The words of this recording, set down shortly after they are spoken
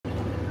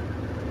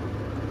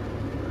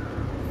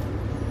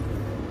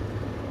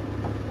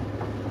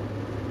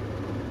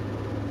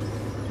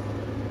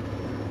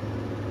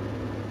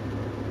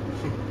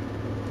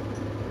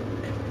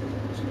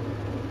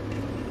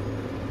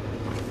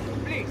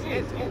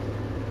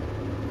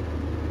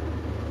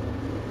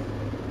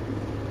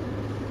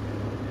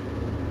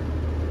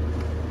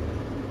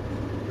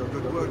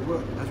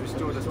work has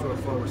restored us to our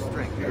former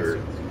strength. You're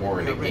more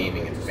into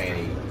gaming and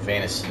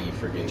fantasy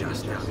freaking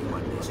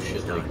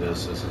shit like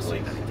this. This is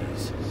like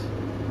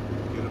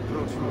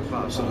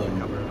something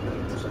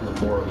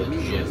more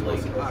legit,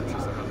 like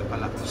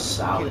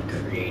solid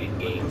creative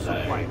games.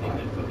 I think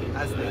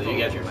that fucking, you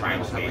got your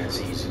Final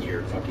Fantasies and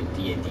your fucking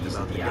D&Ds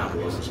and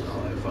Diablos and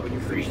all that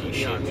fucking crazy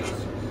shit.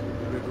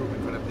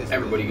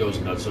 Everybody goes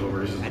nuts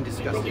over. It's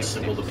really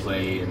simple to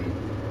play and.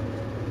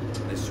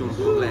 Ooh,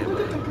 look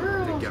at the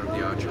girl. Take care of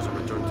the archers and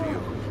return to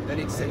you. Then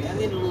it's I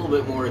need a little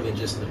bit more than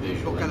just the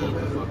visual. I need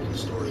the fucking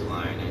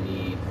storyline. I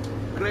need.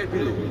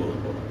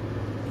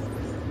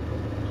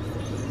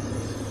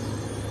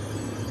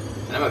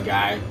 And I'm a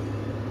guy.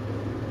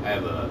 I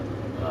have a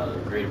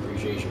great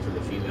appreciation for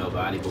the female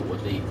body, but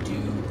what they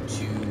do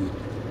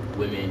to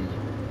women,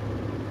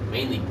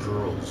 mainly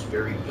girls,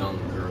 very young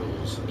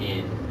girls,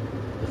 in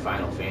the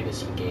Final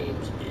Fantasy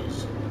games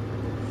is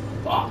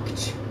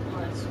fucked.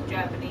 Well, it's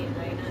Japanese,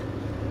 ain't it?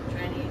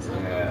 Chinese.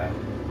 Yeah.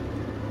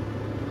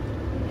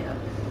 Yeah.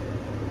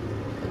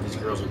 These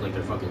girls look like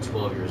they're fucking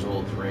 12 years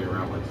old, running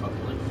around like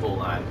fucking like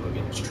full-on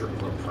fucking strip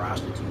club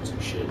prostitutes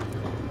and shit.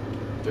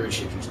 Third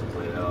shift used to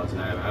play that all the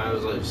time. I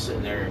was like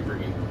sitting there and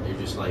freaking, they're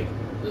just like,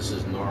 this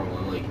is normal.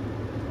 I'm like,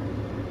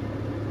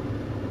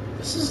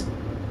 this is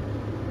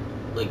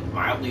like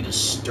mildly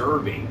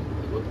disturbing.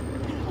 Like,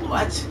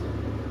 what?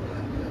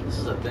 This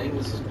is a thing.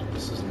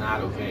 This is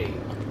not okay.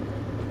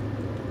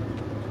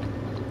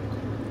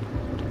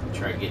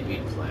 Try to get me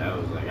to play. I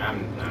was like,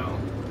 no.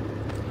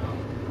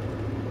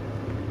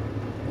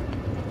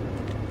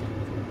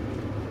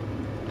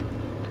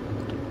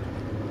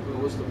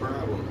 What's the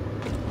problem?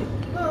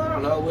 Well, I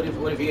don't know. What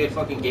if you had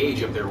fucking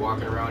Gage up there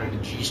walking around in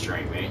a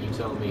G-string, man? You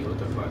tell me what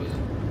the fuck is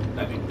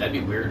it? That'd be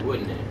weird,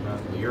 wouldn't it? Well,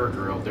 you're a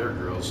girl, they're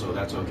girls, so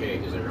that's okay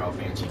because they're all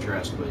fancy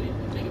dressed. But you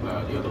think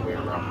about it the other way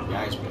around from the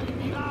guys' point of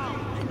view.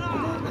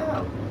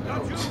 No.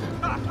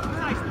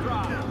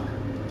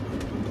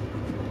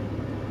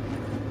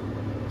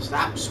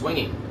 Stop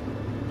swinging.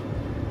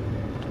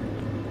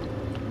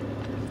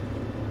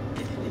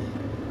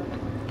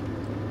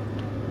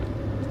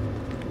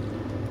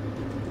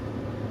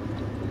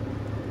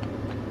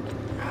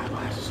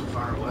 Why is it so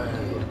far away?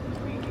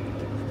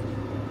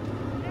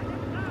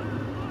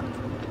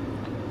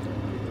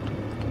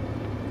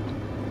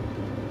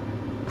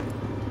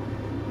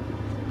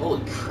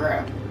 Holy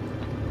crap.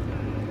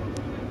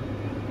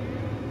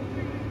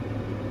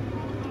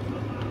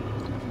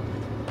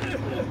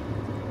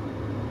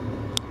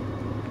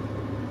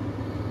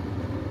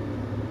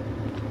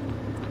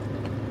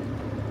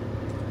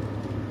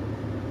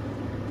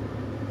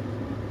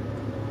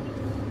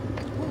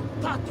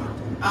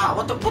 Ah,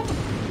 what the fuck?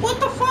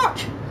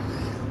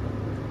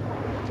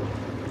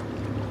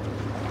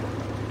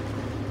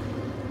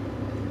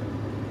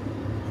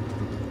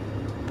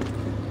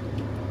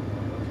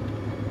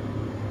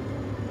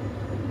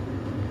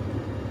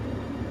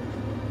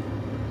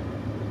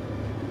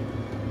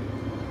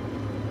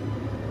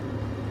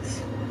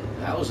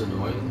 That was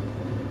annoying.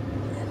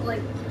 It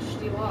like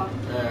pushed you off.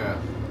 Yeah.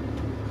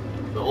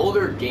 The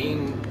older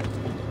game,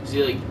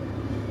 see, like,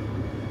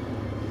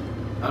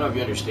 I don't know if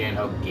you understand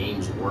how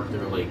games work.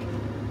 They're like,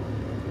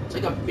 it's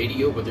like a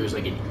video, but there's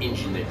like an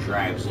engine that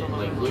drives it.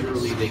 Like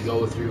literally, they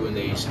go through and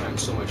they spend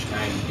so much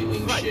time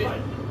doing shit,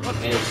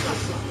 and it's,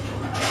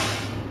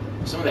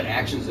 some of the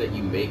actions that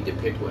you make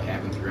depict what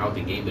happened throughout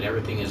the game, but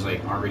everything is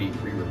like already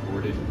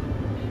pre-recorded.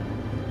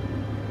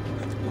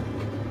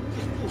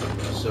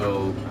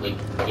 So like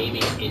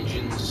gaming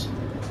engines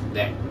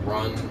that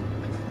run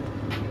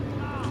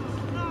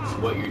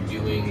what you're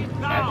doing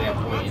at that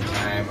point in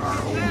time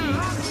are only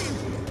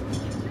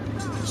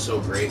so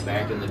great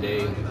back in the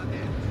day.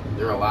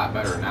 They're a lot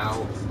better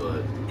now,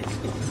 but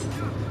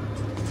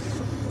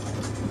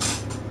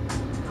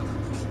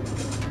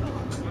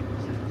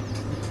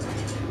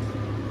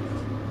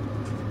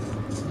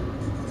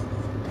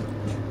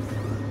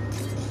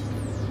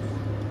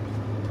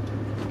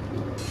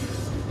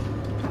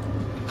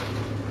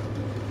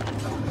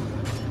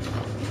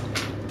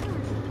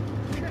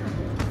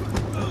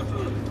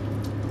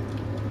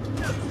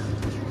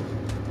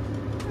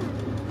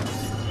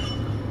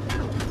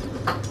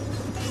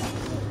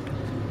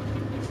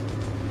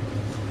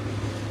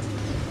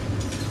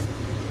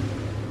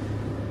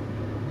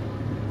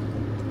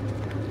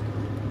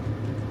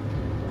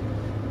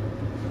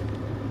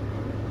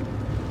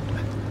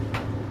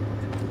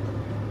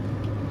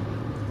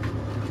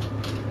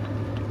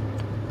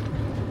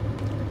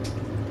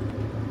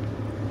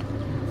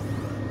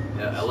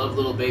I love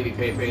little baby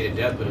Pepe to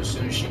death, but as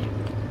soon as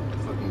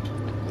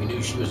we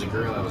knew she was a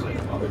girl, I was like,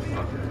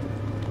 motherfucker.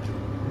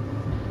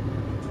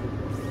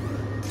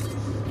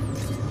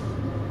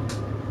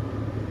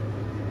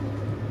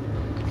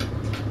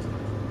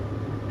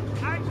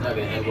 It's not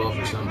gonna end well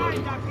for somebody.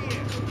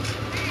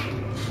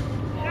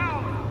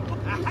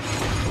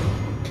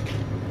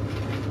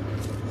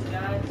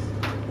 Guys.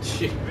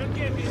 We'll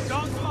get his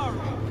dog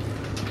tomorrow.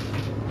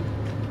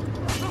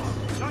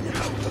 It's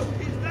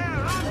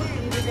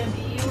either gonna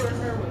be you or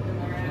her whipping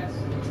their ass.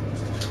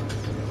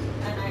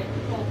 And I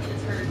hope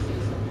it's her.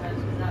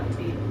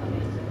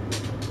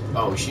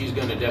 Oh, she's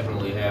gonna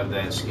definitely have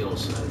that skill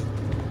set. She's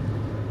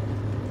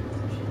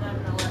not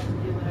gonna let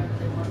them do whatever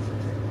they want to do.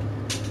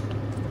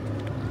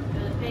 Do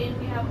they pay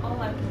if you have all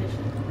my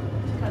commission to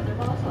cut their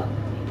boss off if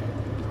needed?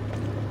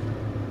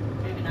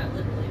 Maybe not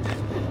literally, but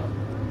you know.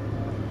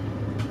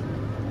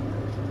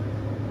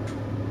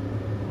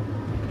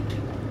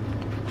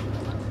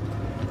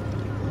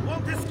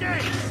 Won't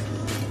escape!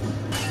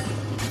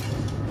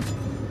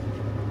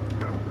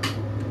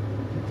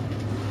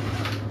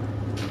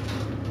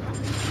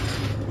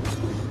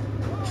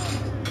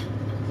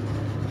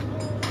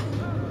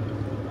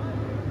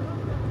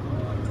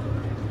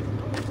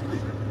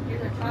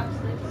 Here's our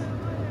chopsticks.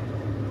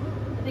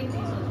 I think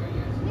these ones are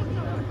yours. When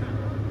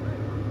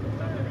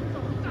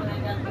I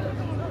got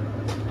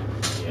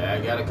those. Yeah, I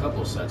got a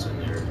couple sets in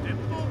there.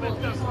 Well,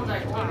 these ones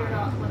I ordered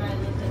off when I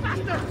lived in the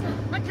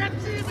apartment. I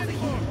can't see him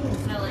anymore!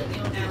 And I let you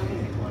know,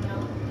 pick one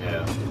out.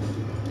 Yeah.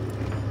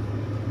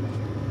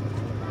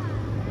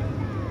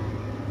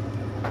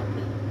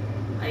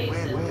 I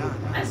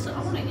used to, I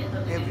want to get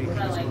those things, Everything but I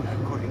is like going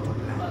them. according to But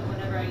plan.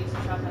 whenever I used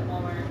to shop at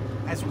Walmart,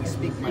 As we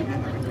speak, my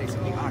men are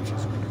replacing the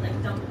archers.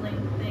 like dumpling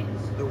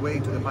things. The way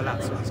to the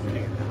palazzo is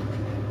clear now.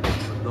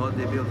 But not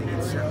the building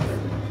itself.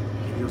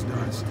 Emilio's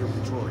guards still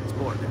patrol its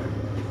border.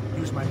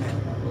 Use my men. I'm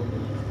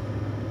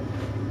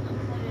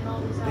cleaning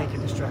all this out. They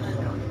can distract the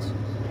guards.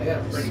 I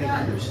got a pretty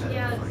Yeah, good set.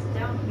 yeah, it's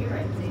down here,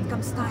 I think.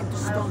 Comes time to I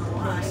storm don't the know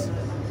why. place.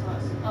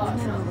 Oh,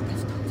 Remember no. what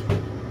I've taught you.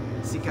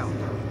 Seek out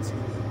Darwin's.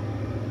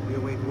 We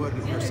await word of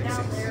It's your either down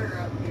success. there or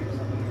up here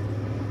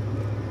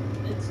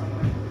somewhere. It's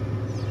somewhere.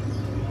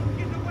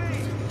 Get away!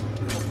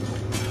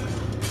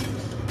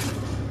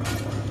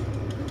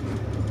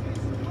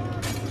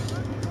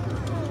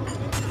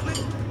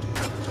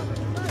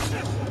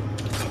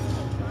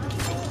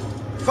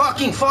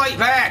 Fucking fight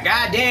back,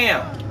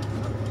 goddamn!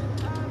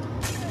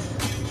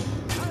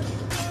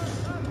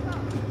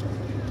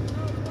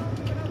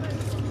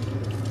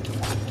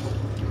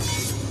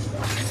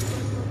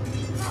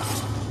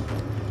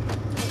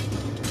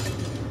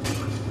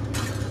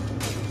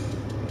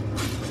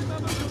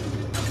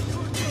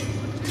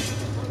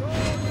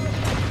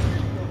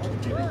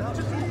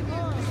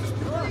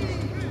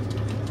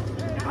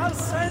 I'll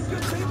send you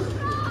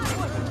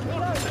to...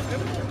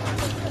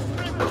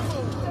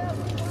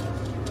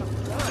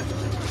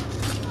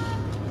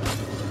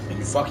 Are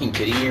you fucking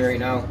kidding me right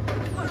now?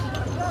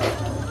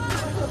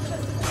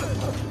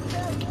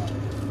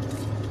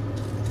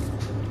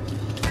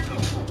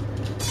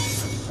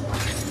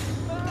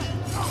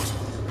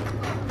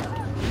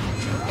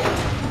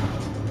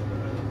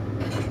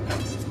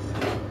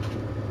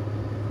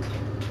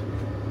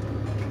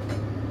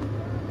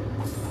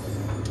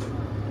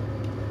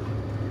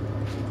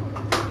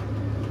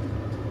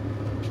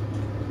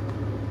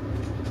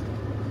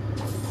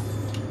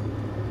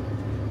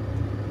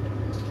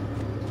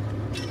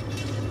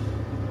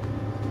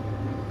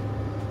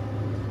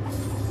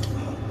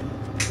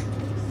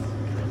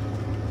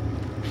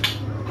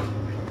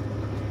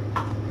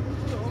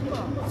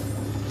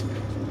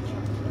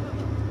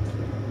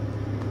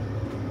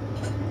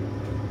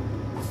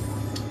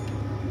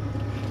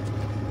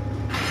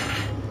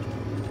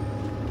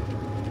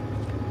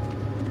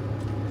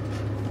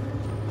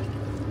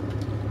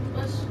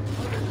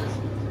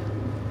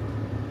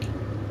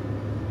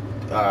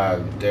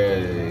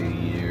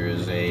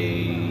 There's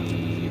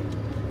a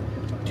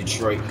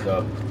Detroit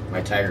Cup,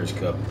 my Tigers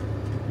Cup.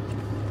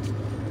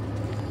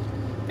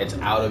 It's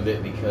out of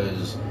it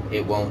because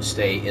it won't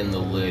stay in the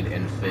lid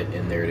and fit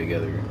in there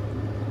together.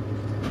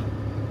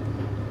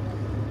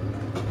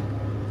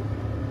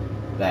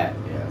 That,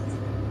 yeah.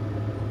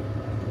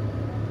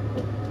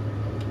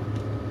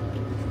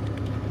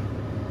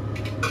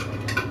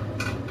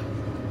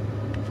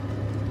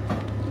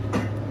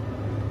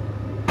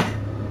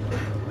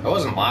 I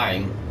wasn't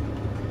lying.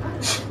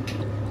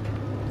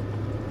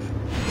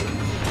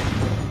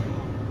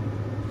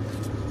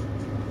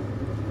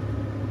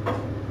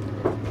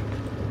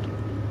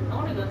 I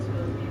want to go to a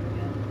game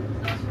again.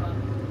 That was fun.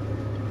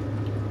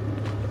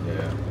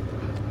 Yeah.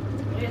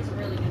 We had some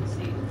really good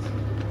seats.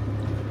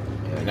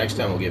 Yeah, next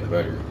time we'll get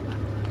better.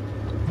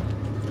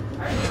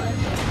 I really liked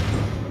it.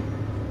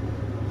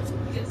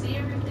 You can see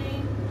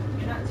everything.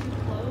 You're not too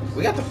close.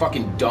 We got the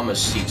fucking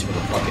dumbest seats for the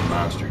fucking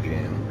Monster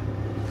Jam.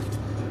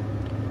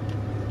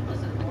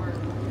 Was it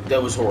horrible?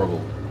 That was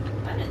horrible.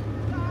 I didn't.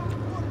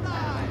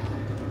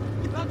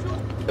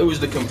 It was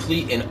the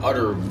complete and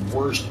utter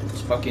worst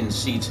fucking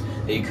seats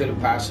that you could have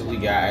possibly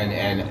gotten,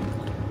 and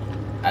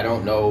I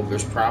don't know,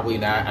 there's probably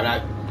not, I'm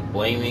not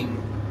blaming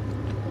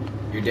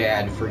your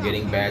dad for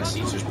getting bad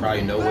seats, there's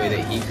probably no way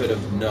that he could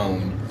have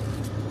known,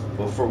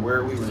 but for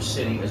where we were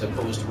sitting as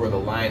opposed to where the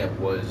lineup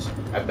was,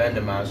 I've been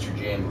to Monster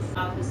Jam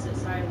before. Opposite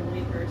side when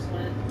we first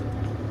went.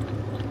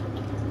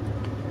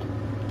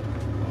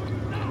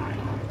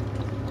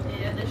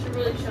 Yeah, they should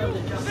really show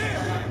the jump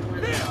setup and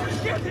where they are.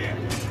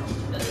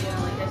 But yeah,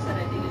 like I said, I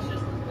think it's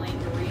just the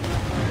blank arena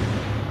part.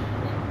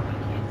 And you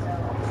can't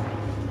tell.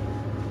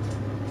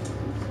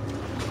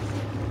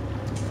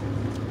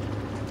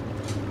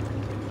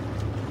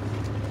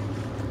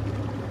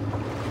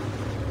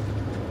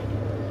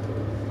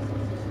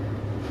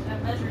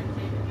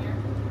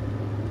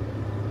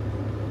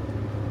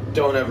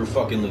 Don't ever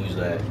fucking lose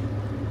that.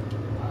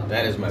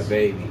 That is my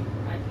baby.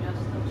 I just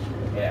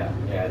don't shit.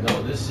 Yeah,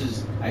 no, this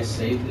is, I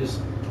saved this.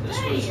 This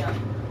Hey, was, it's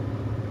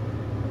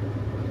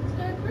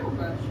got a grill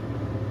brush.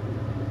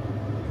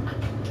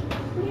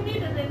 We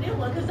needed a new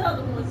one because the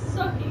other one was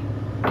sucking.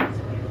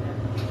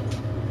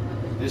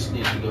 this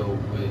needs to go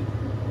with,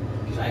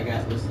 because I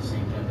got this the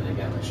same time that I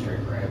got my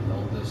striker. I have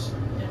all this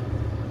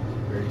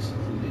very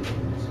secluded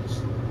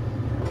things.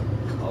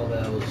 All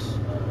that was, saved.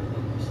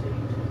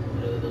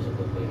 I know that doesn't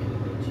look like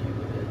anything to you,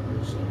 but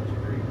those stones are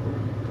very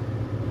important.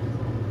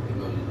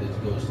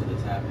 It goes to the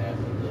top half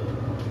of the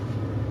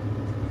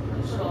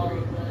Put all distillery.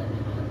 of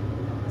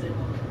the The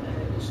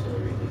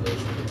distillery that goes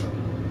to the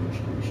fucking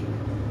distribution.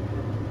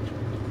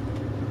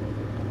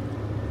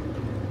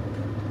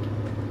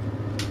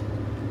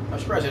 I'm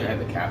surprised I didn't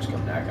have the cops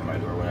come knock on my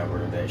door when I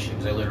ordered that shit,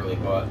 because I literally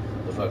bought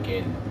the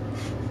fucking,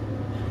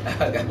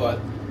 I bought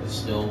the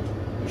still,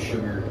 the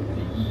sugar,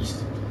 the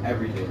yeast,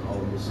 everything,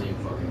 all in the same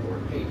fucking order.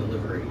 Hey,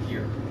 deliver it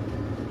here,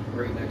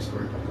 right next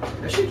door.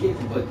 That shit came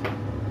from, like,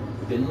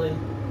 Finland,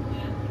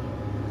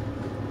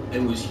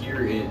 and was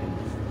here in,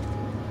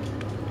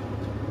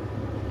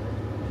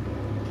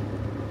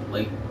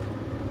 like,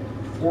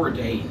 4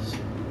 days.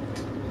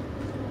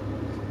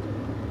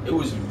 It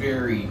was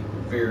very,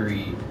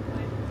 very,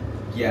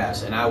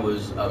 yes, and I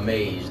was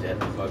amazed at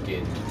the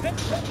fucking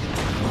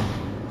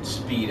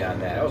speed on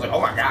that. I was like, oh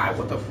my god,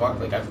 what the fuck?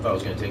 Like, I thought it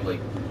was gonna take, like,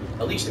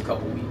 at least a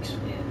couple weeks.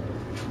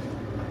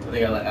 I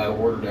think I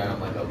ordered it on,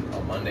 like, a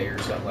Monday or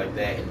something like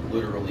that, and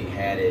literally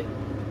had it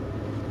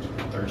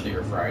Thursday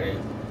or Friday.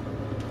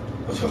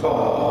 I was like,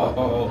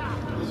 oh,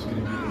 this is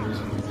gonna be an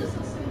amazing weekend.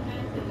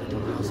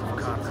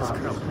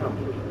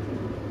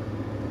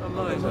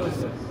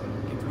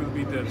 It will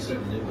be the It's a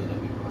new one that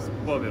we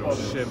bought. povero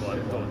scemo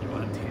Antonio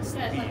and his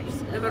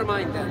thieves. Never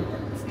mind then.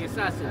 It's the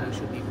assassin we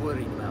should be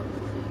worried about.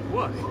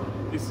 Why?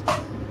 Is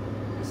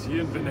he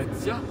in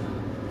Venezia?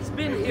 He's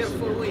been here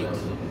for weeks.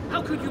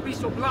 How could you be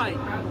so blind?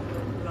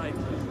 Like,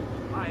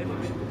 I've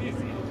been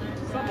busy.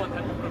 Someone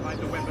had to provide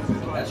the weapons to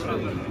our That's brother.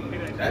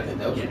 really, I think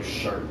that was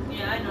sharp.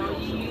 Yeah, I know.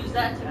 You use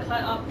that to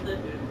cut up the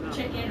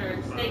chicken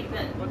or steak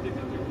that What did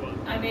you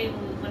want? I made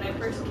when I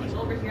first came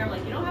over here. I'm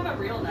like, you don't have a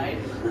real knife.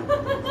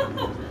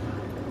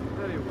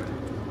 Very well.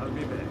 I'll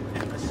be back.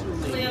 It's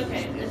like,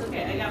 okay, it's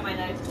okay. I got my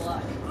knife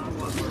blocked. I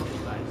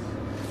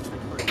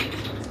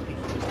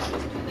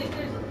think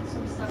there's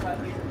some stuff out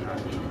here we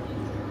don't need in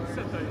these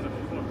Set drawers. in the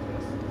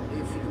fortress.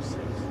 If you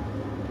say so.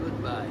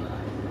 Goodbye.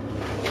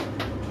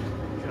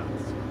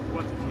 Gods,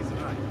 what if he's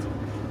right?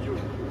 You,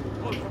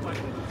 hold for my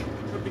head.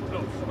 Should be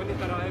close. When it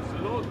arrives,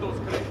 load those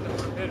crates and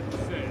prepare to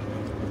sail.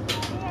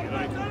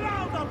 What's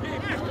around up here?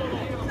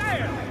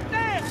 There!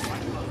 There!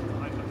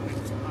 I'm afraid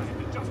to hide,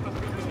 just as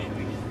we've been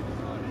eating.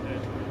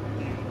 Then,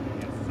 you,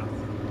 the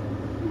assassin.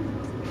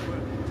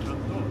 Well, not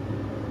all.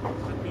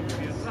 That means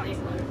the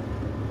assassin.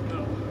 No,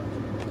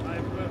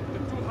 I've worked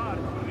too hard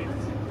for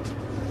this.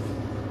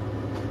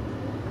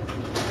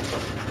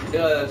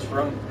 Yeah, that's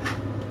from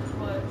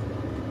What?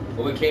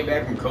 when we came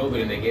back from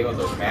COVID and they gave out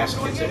those mask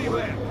kits at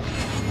work.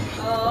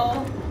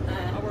 Oh,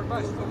 Our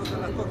master was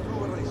an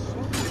tortura is so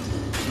good.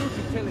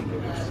 You're telling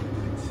him his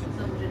secrets.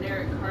 some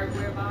generic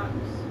hardware box.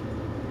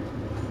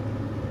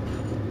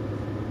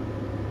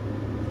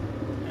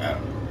 Yeah.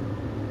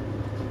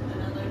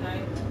 Another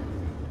knife.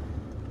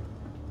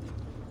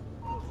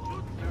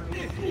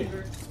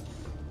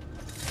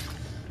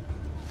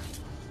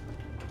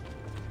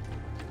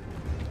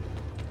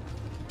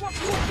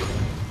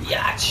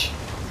 Yatch!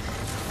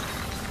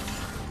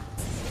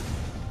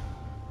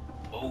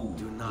 Oh.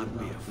 Do not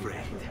be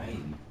afraid.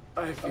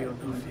 I feel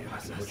no fear,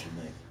 What's assassin.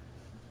 your name?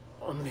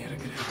 Only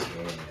regret.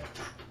 Yeah.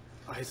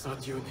 I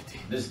sought unity.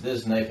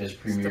 This knife has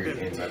premiered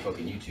in my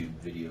fucking YouTube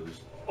videos.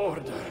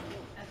 Order.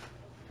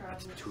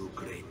 It's too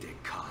great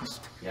a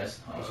cost. Yes?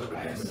 I have a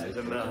knife.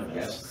 The man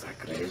Yes. is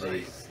That is a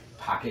sacrificed.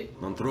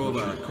 pocket. Non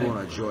trova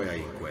alcuna gioia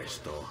in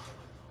questo,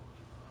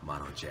 ma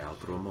non c'è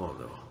altro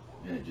modo.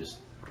 And it just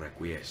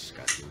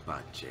Requiesca in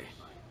pace.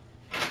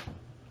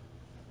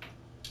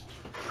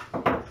 We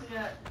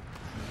got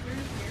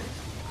screws here.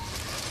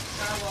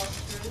 Drywall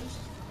screws.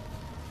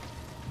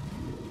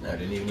 no, I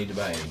didn't even need to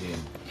buy any, did you?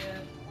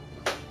 Yeah.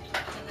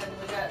 And then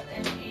we got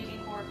an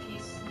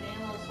 84-piece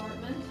nail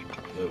assortment.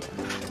 Oh.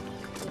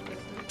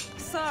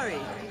 Sorry,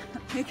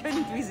 I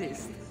couldn't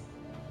resist.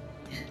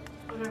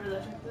 Whatever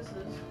the heck this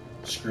is.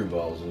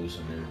 Screwballs loose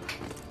in there.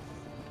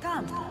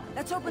 Come,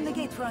 let's open the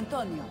gate for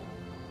Antonio.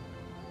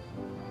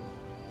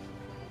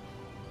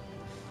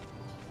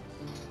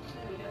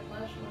 Okay, we got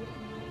flashlight.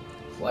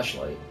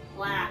 Flashlight.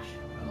 Flash.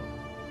 Oh.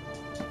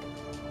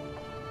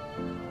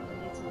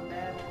 I need some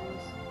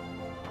batteries.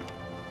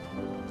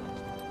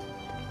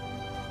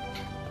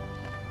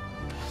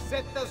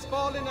 Set has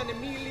fallen and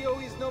Emilio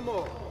is no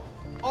more.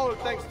 All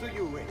thanks to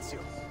you, Ezio.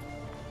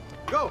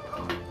 Go!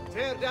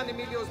 Tear down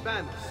Emilio's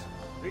banners.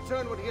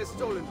 Return what he has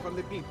stolen from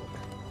the people.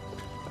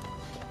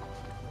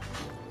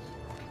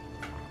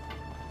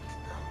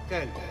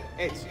 Tell me,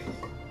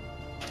 Ezio.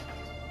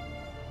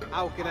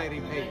 How can I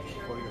repay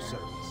you for your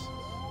service?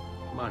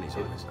 Money's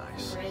always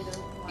nice.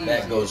 Random.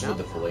 That goes with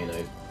the fillet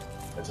knife.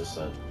 That's a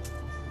set.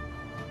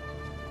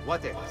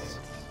 What else?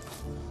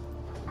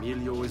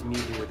 Emilio is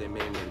meeting with a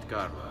man named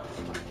Carlo.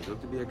 He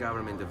looked to be a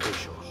government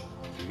official.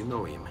 Do you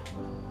know him?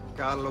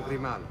 Carlo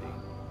Grimaldi.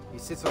 He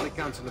sits on the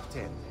Council of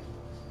 10.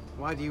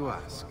 Why do you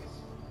ask?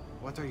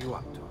 What are you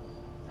up to?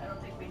 I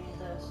don't think we need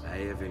this. I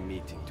have a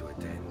meeting to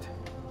attend.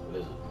 What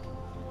is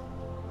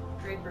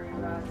it? Drapery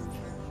rods.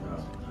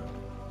 No.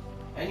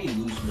 Any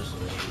loose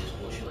miscellaneous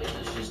bullshit like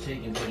this, just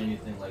take and put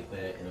anything like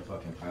that in a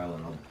fucking pile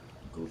and I'll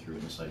go through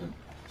it in a second.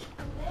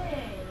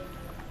 Hey.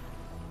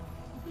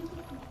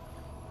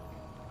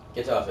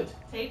 Get off it.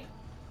 Tape.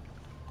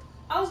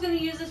 I was gonna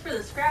use this for the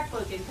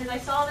scrapbooking because I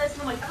saw this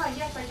and I'm like, oh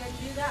yes, I gotta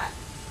do that.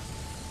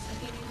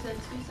 I can use that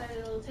two-sided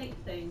little tape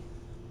thing.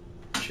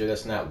 Sure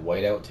that's not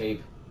whiteout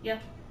tape? Yeah.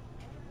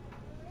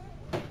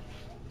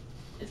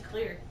 It's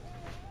clear.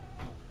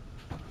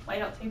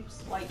 Whiteout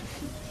tape's white.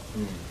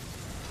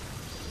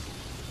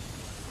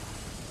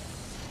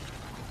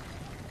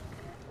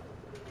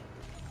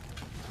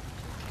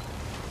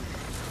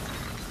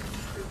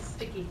 It's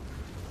sticky.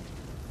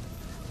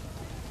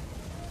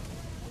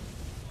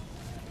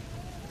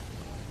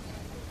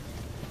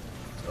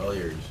 All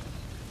yours.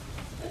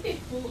 That'd be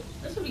cool.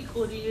 This would be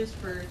cool to use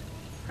for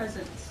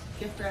presents,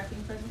 gift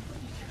wrapping presents.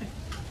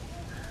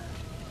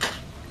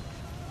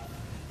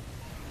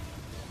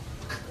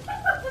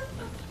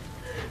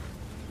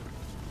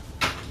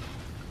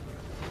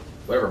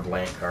 Whatever,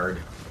 blank card.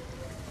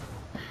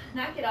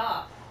 Knock it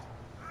off.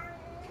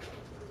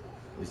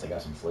 At least I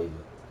got some flavor.